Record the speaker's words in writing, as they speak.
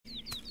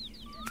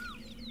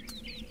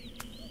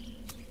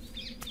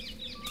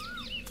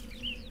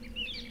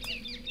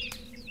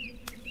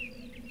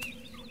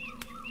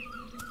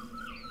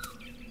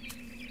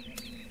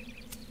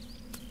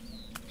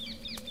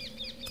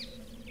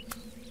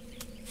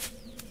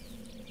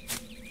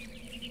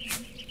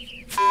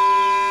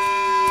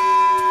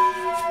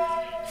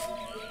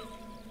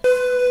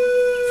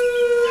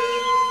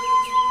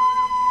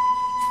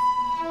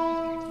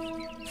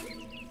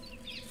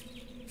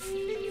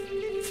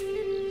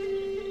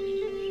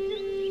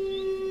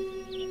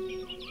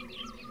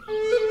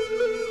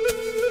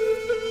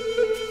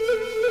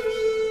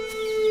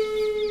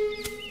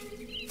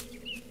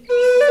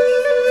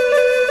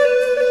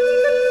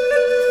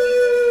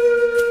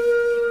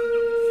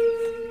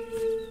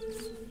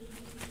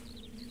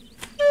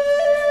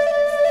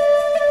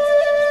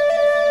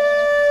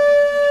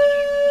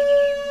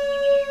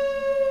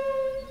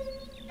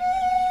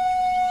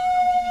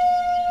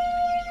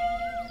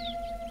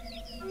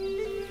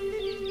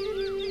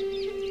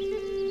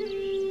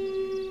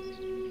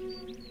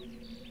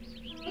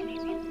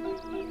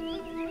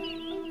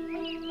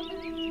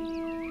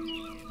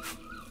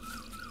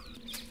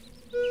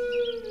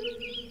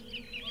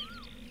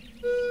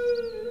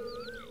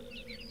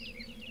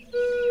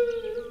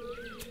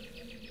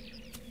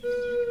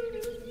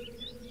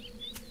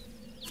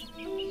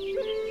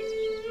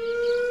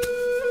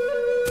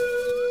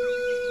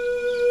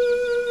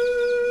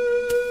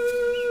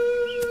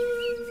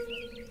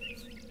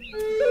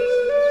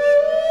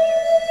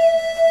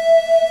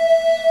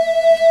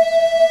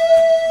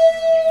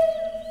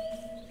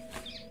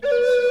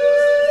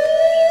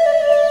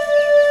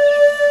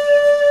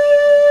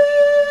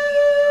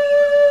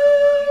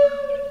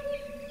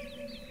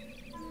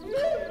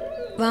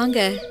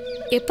வாங்க.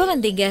 எப்ப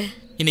வந்தீங்க?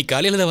 இன்னைக்கு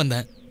காலையில தான்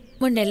வந்தேன்.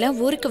 முன்னெல்லாம்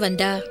ஊருக்கு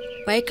வந்தா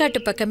வயக்காட்டு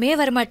பக்கமே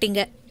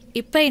வரமாட்டீங்க.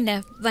 இப்ப என்ன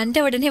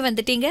வந்த உடனே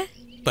வந்துட்டீங்க?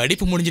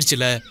 படிப்பு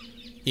முடிஞ்சிருச்சுல,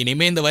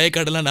 இனிமே இந்த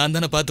வயக்காடெல்லாம் நான்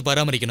தானே பார்த்து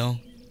பராமரிக்கணும்.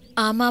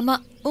 ஆமாமா,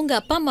 உங்க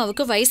அப்பா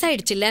அம்மாவுக்கு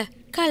வயசாயிடுச்சுல்ல.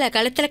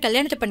 காலத்துல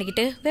கல்யாணத்தை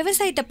பண்ணிக்கிட்டு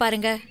விவசாயத்தை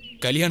பாருங்க.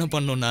 கல்யாணம்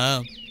பண்ணணும்னா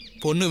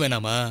பொண்ணு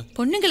வேணாமா?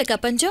 பொண்ணுங்களுக்கு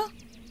அப்பஞ்சம்.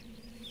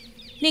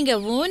 நீங்க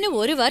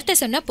ஒரு வார்த்தை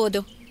சொன்னா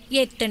போதும்,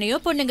 எத்தனையோ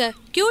பொண்ணுங்க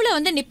கியூல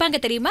வந்து நிப்பாங்க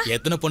தெரியுமா?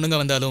 எத்தனை பொண்ணுங்க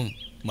வந்தாலும்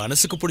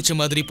மனசுக்கு பிடிச்ச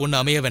மாதிரி பொண்ணு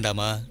அமைய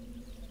வேண்டாமா?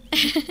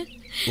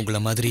 உங்கள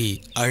மாதிரி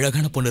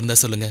அழகான பொண்ணு இருந்தா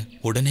சொல்லுங்க,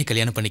 உடனே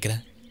கல்யாணம்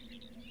பண்ணிக்கிறேன்.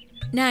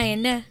 நான்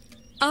என்ன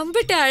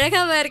அம்பிட்டு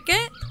அழகாவா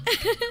இருக்கேன்?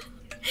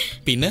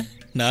 பின்ன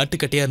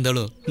நாட்டுக்கட்டையா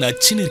இருந்தாலும்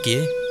நச்சுன்னு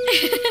இருக்கியே.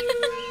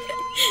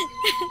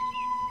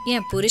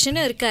 என்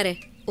புருஷனும் இருக்காரு,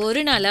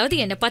 ஒரு நாளாவது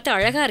என்ன பார்த்து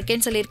அழகா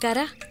இருக்கேன்னு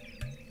சொல்லியிருக்காரா?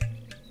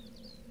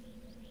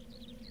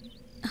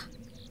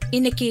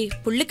 இன்னைக்கு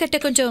புல்லுக்கட்டை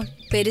கொஞ்சம்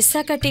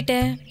பெருசா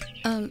கட்டிட்டேன்.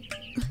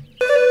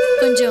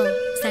 கொஞ்சம்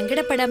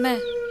சங்கடப்படாம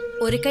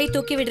ஒரு கை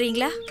தூக்கி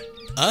விடுறீங்களா?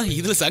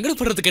 இதுல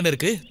சங்கடப்படுறதுக்கு என்ன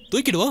இருக்கு,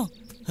 தூக்கிடுவோம்.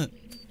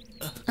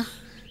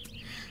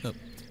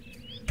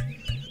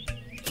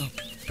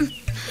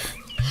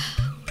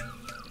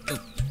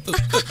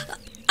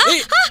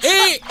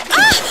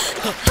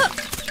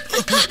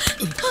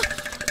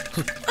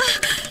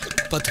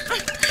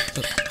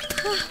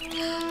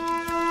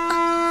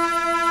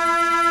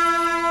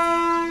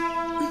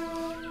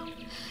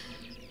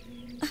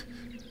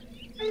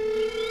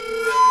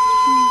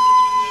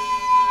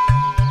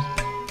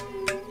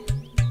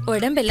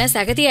 உடம்பெல்லாம்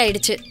சகதி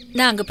ஆயிடுச்சு,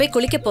 நான் அங்க போய்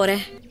குளிக்க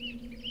போறேன்.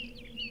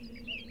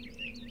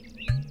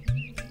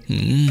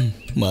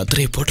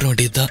 மாத்திரையை போட்ட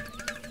வேண்டியதுதான்.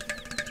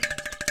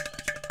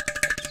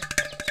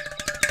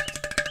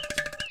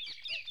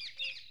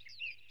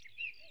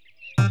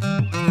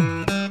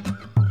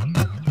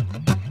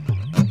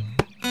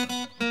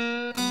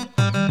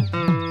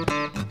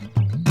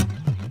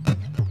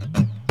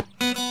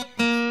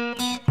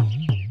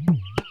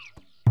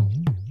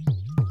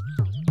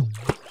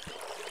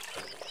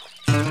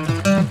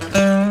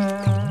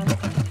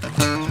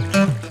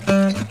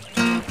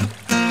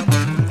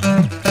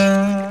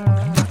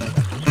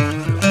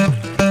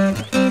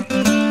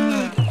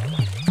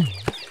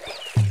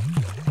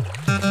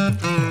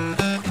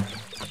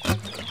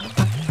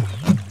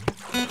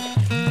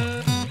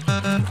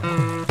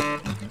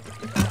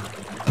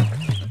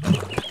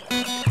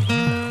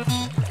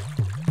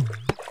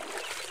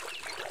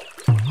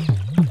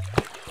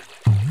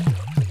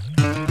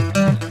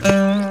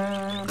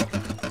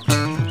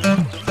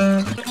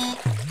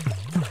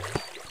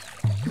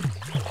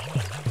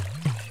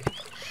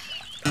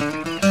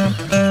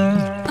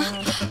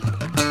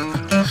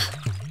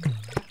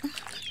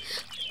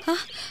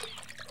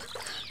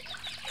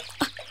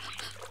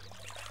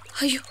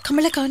 ஐயோ,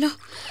 கமலை காணோம்.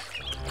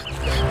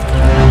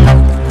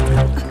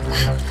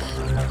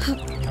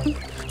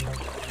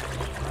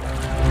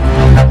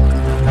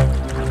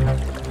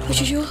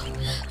 ஐயோ,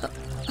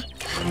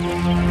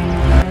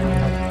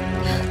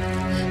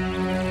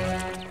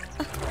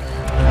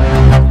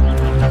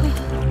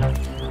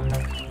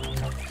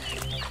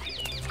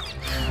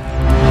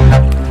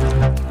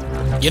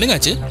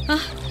 என்னங்காச்சு?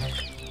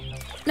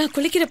 நான்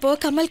குளிக்கிறப்போ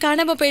கமல்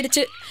காணாம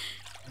போயிடுச்சு.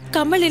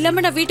 கமல்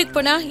இல்லாம நான் வீட்டுக்கு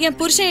போனா என்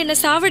புருஷன் என்ன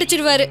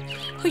சாவடிச்சிருவாரு.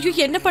 ஐயோ,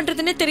 என்ன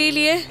பண்றதுன்னு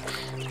தெரியலையே.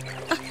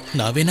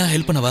 நான் வேணா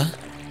ஹெல்ப் பண்ணவா?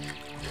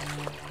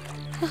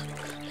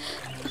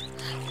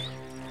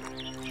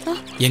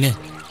 ஏங்க,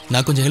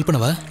 நான் கொஞ்சம் ஹெல்ப்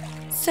பண்ணவா?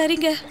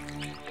 சரிங்க.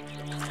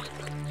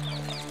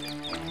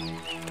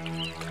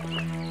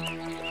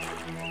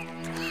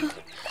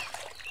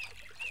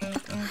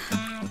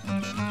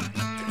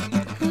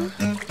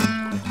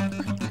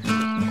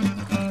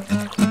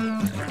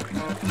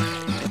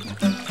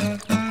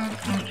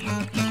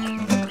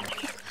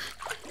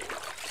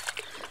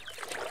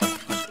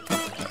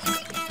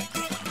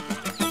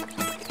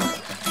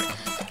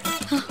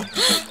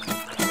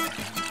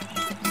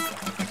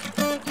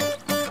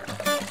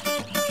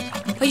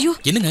 ஐயோ,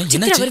 என்னங்க,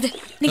 சித்ரா வருது.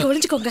 நீங்க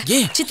ஒளிஞ்சுக்கோங்க.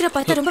 சித்ரா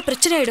பார்த்தா ரொம்ப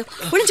பிரச்சனை ஆயிடும்.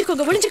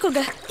 ஒளிஞ்சுக்கோங்க,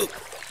 ஒளிஞ்சுக்கோங்க.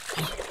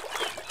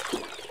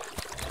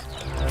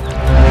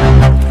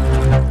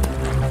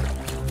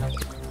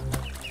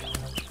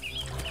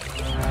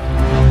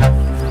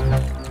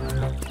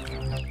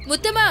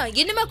 முத்தம்மா,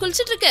 என்னமா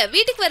குளிச்சிட்டு இருக்க?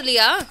 வீட்டுக்கு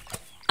வரலையா?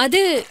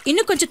 அது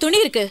இன்னும் கொஞ்சம்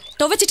துணி இருக்கு,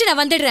 துவைச்சிட்டு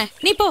நான் வந்துடுறேன்.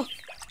 நீ போ.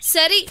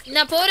 சரி,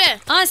 நான் போறேன்.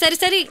 சரி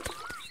சரி.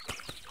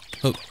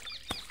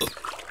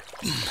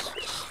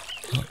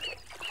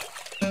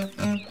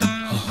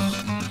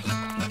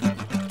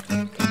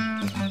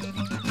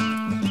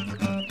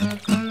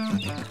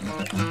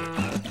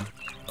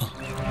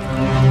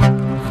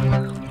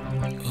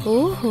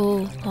 ஓஹோ,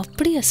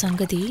 அப்படியா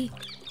சங்கதி?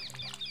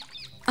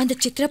 அந்த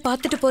சித்ரா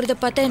பார்த்துட்டு போறத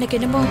பார்த்தா எனக்கு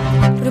என்னமோ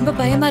ரொம்ப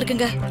பயமா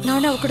இருக்குங்க.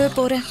 நானும் அவ கூட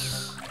போறேன்.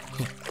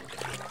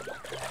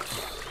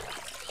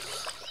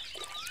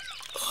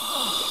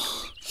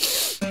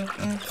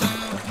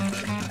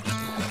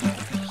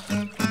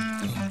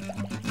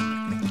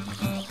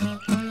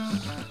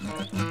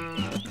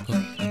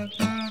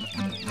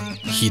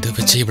 இதை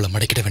வச்சு இவ்வளவு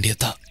மடக்கிட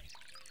வேண்டியதுதான்.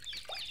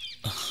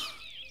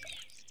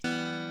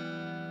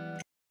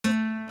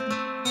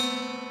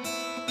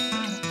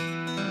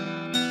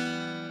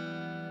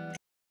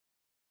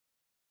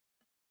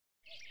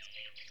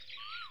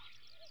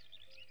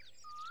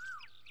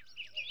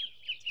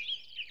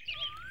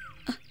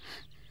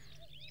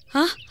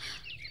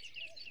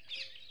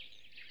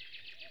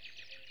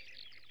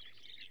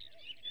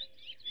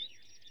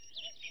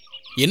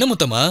 என்ன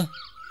முத்தம்மா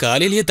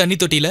காலையிலேயே தண்ணி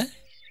தொட்டியில?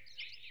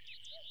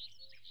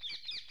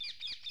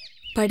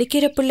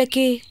 படிக்கிற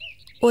பிள்ளைக்கு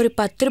ஒரு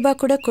 10 ரூபாய்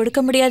கூட கொடுக்க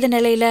முடியாத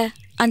நிலையில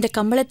அந்த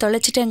கம்மலை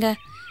தொலைச்சிட்டேங்க.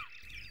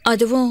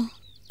 அதுவும்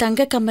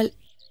தங்க கம்மல்.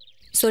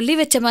 சொல்லி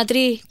வச்ச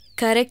மாதிரி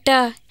கரெக்டா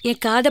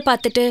என் காதை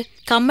பார்த்துட்டு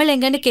கம்மல்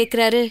எங்கன்னு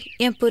கேக்குறாரு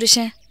என்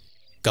புருஷன்.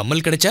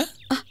 கம்மல் கிடைச்சா?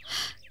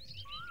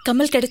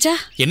 கம்மல் கிடைச்சா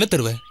என்ன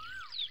தருவ?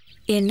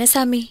 என்ன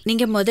சாமி,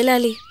 நீங்க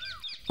முதலாளி,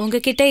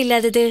 உங்ககிட்ட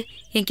இல்லாதது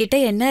என்கிட்ட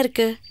என்ன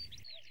இருக்கு?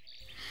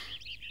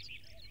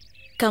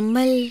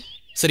 கம்மல்.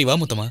 சரி வா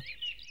முத்தம்மா.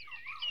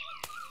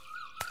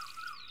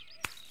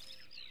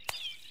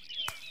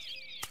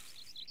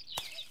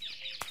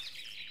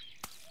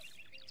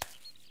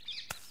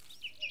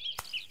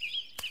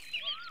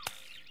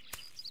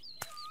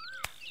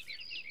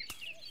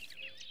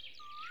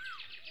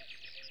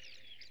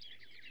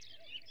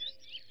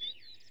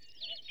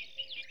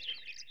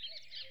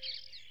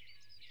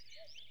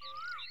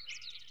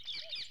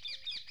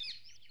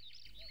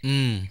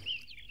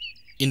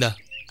 இந்தா.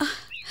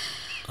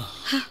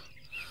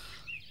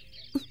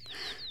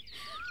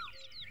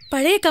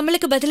 பழைய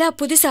கம்மலுக்கு பதிலா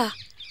புதுசா?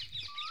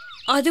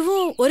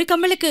 அதுவும் ஒரு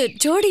கம்மலுக்கு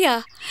ஜோடியா?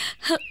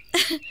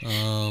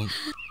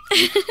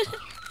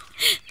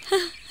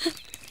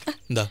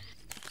 இந்தா.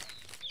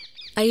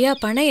 ஐயா,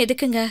 பணம்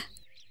எதுக்குங்க?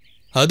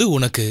 அது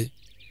உனக்கு,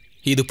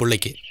 இது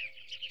புள்ளைக்கு.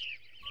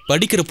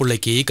 படிக்கிற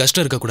புள்ளைக்கு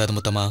கஷ்டம் இருக்கக்கூடாது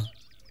முத்தம்மா.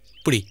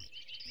 புடி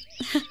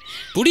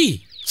புடி.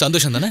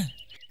 சந்தோஷம் தானே?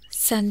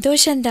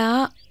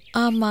 சந்தோஷந்தான்.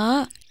 ஆமா,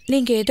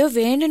 நீங்க ஏதோ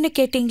வேணும்னு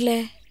கேட்டீங்களே.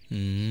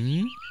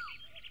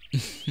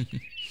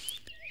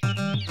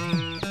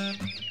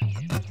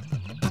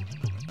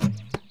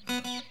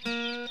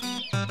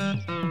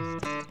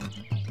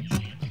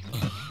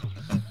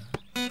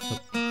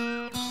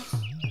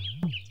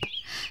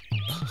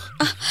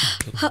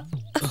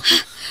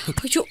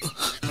 ஐயோ,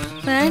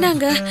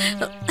 வேணாங்க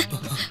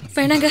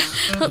வேணாங்க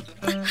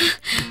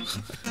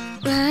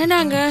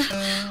வேணாங்க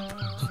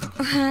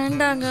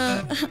வேண்டாங்க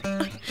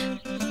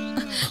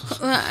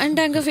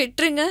வேண்டாங்க,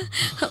 விட்டுருங்க.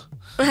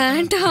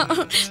 வேண்டாம்,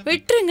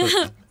 விட்டுருங்க.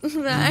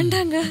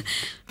 வேண்டாங்க.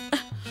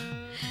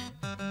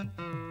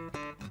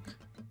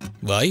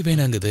 வாய்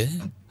வேணாங்குது,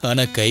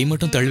 ஆனா கை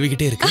மட்டும்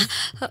தழுவிக்கிட்டே இருக்கு.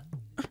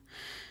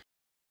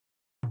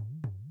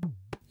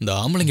 இந்த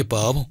ஆம்பளைங்க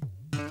பாவம்.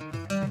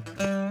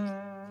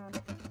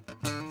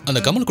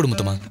 அந்த கமல்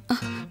குடும்பத்தமா?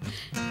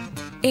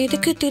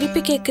 எதுக்கு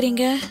திருப்பி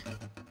கேக்குறீங்க?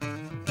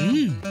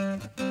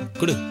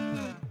 குடு.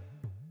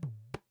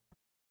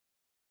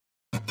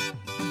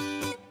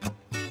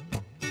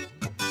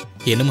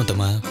 என்ன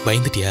முத்தம்மா,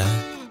 பயந்துட்டியா?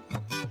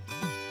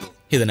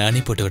 இதை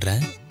நானே போட்டு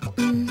விடுறேன்.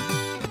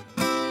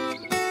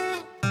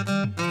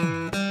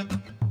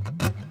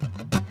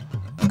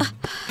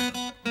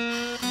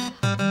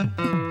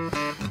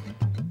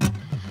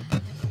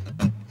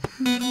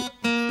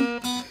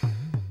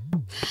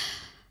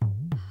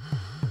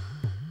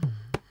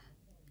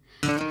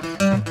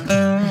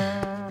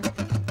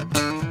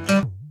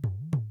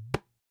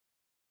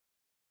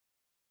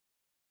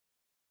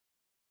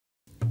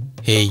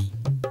 ஏய்,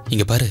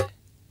 இங்க பாரு.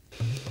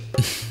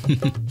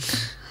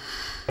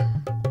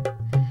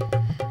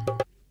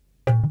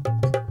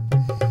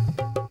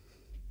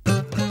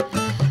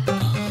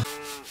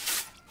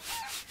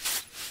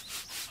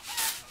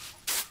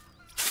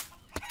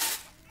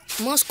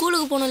 அம்மா,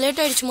 ஸ்கூலுக்கு போகணும், லேட்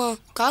ஆயிடுச்சுமா.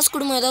 காசு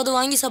கொடுமா, ஏதாவது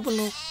வாங்கி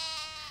சாப்பிடணும்.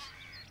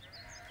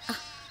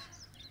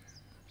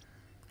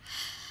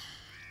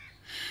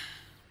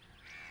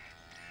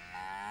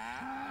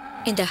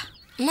 இந்தா.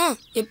 அம்மா,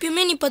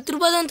 எப்பயுமே நீ 10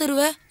 ரூபாய் தான்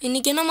தருவ.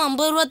 இன்னைக்கு என்னம்மா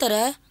 50 ரூபா தர?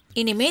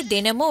 இனிமே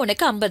தினமும்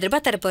உனக்கு 50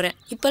 ரூபாய் தரப்போறேன்.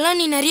 இப்பெல்லாம்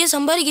நீ நிறைய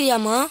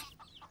சம்பாதிக்கிறியாம்மா?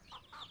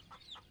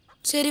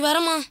 சரி,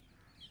 வரமா.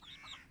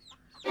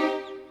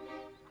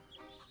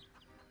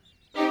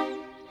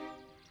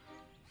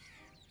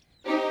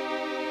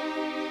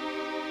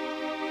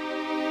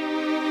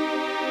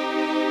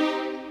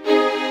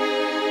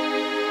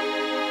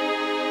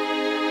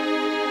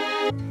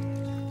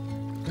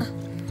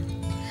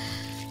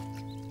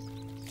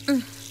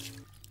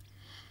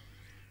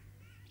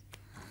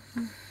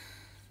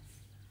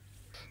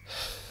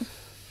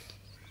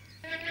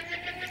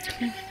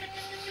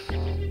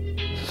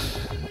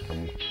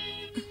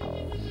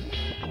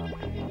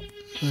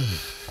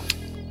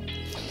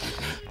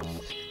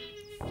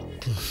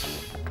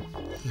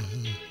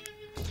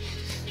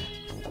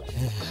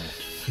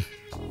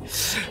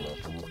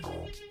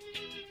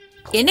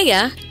 என்னையா,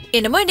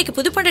 என்னமோ இன்னைக்கு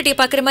புது பொண்டாட்டியை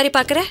பாக்குற மாதிரி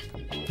பாக்குற?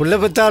 புள்ள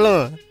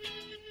பத்தாலும்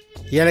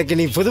எனக்கு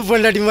நீ புது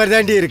பொண்டாட்டி மாதிரி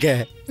தாண்டி இருக்க.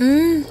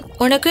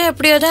 உனக்கும்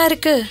எப்படியோ தான்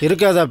இருக்கு.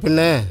 இருக்காதா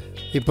பின்ன?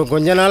 இப்போ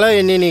கொஞ்ச நாளா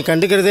என்னை நீ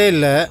கண்டுக்கிறதே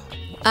இல்லை.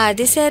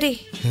 அது சரி.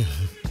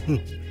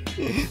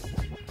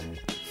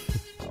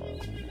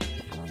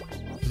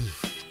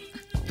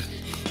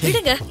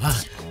 விடுங்க,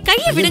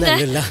 கைய விடுங்க.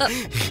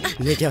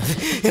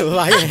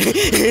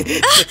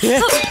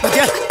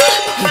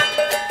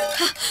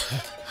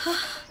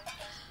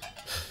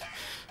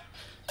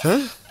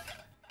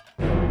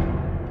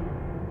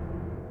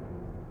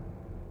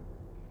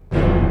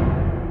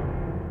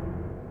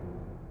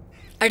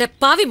 அட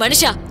பாவி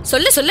மனுஷா,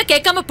 சொல்ல சொல்ல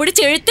கேட்காம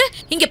பிடிச்சு இழுத்து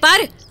இங்க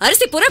பாரு,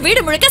 அரிசி பூரா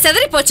வீடு முழுக்க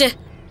செதறி போச்சு.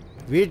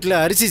 வீட்டில்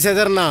அரிசி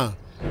செதறனா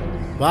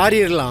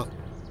வாரிடலாம்,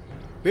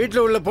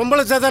 வீட்டில் உள்ள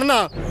பொம்பளை செதறனா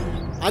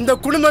அந்த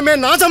குடும்பமே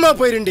நாசமா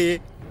போயிருண்டி.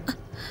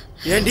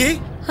 ஏண்டி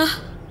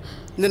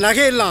இந்த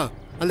நகையெல்லாம்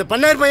அந்த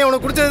பண்ணையார் பையன்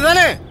உனக்கு கொடுத்தது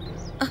தானே?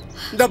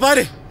 இந்த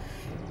பாரு,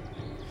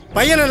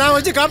 பையனை நான்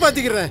வச்சு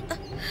காப்பாத்திக்கிறேன்.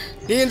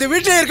 நீ இந்த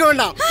வீட்டிலே இருக்க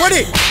வேண்டாம். போடி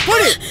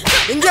போடி,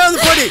 எங்கேயாவது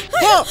போடி,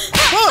 போ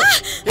போ,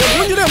 என்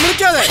மூஞ்சிலே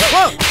முடிக்காத,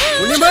 போ.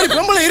 உன்னை மாதிரி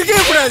பொம்பளை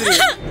இருக்கவே கூடாது.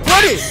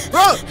 போடி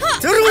போ,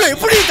 தெருவுல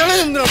எப்படி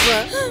தொலைஞ்சு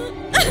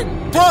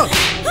போ,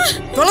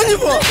 தொலைஞ்சு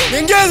போ,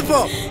 எங்கேயாவது போ.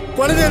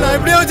 குழந்தைய நான்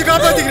எப்படியா வச்சு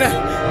காப்பாத்திக்கிறேன்.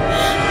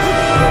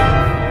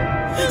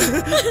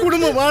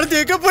 குடும்ப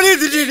மானத்தை எக்க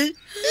பண்ணிடுடி.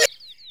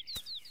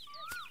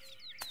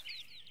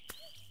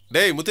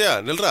 டேய் முத்தையா,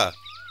 நில்றா.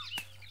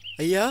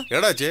 ஐயா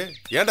ஏடாச்சு,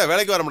 ஏன்டா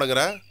வேலைக்கு வர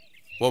மாட்டேங்கிற?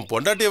 உன்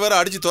பொண்டாட்டியை வேற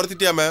அடிச்சு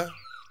துரத்திட்டியாமே,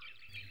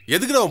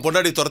 எதுக்குடா உன்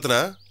பொண்டாட்டி துரத்துன?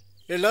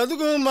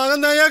 எல்லாத்துக்கும்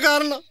மகன் தாயா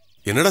காரணம்.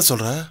 என்னடா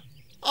சொல்ற?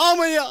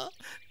 ஆமையா,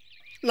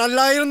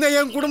 நல்லா இருந்த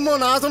என்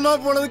குடும்பம் நாசமா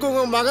போனதுக்கு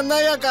உங்க மகன்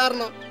தாயா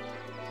காரணம்.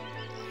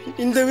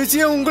 இந்த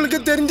விஷயம் உங்களுக்கு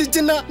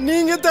தெரிஞ்சிச்சுன்னா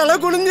நீங்க தலை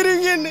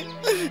குனிஞ்சிருவீங்கன்னு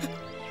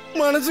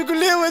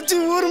மனசுக்குள்ளேயே வச்சு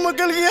ஊர்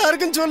மக்களுக்கு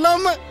யாருக்கும்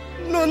சொல்லாம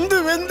நொந்து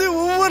வெந்து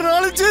ஒவ்வொரு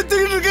நாளும்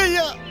சேர்த்துக்கிட்டு இருக்கேன்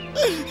ஐயா.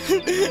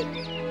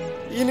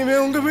 இனிமே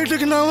உங்க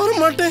வீட்டுக்கு நான்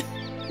வரமாட்டேன்,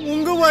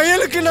 உங்க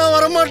வயலுக்கு நான்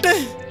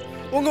வரமாட்டேன்,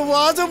 உங்க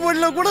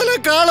வாசப்படியில கூட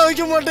நான் காலை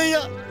வைக்க மாட்டேன்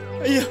ஐயா.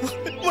 ஐயா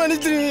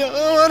மன்னிச்சிருங்க,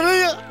 வர்றேன்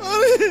ஐயா.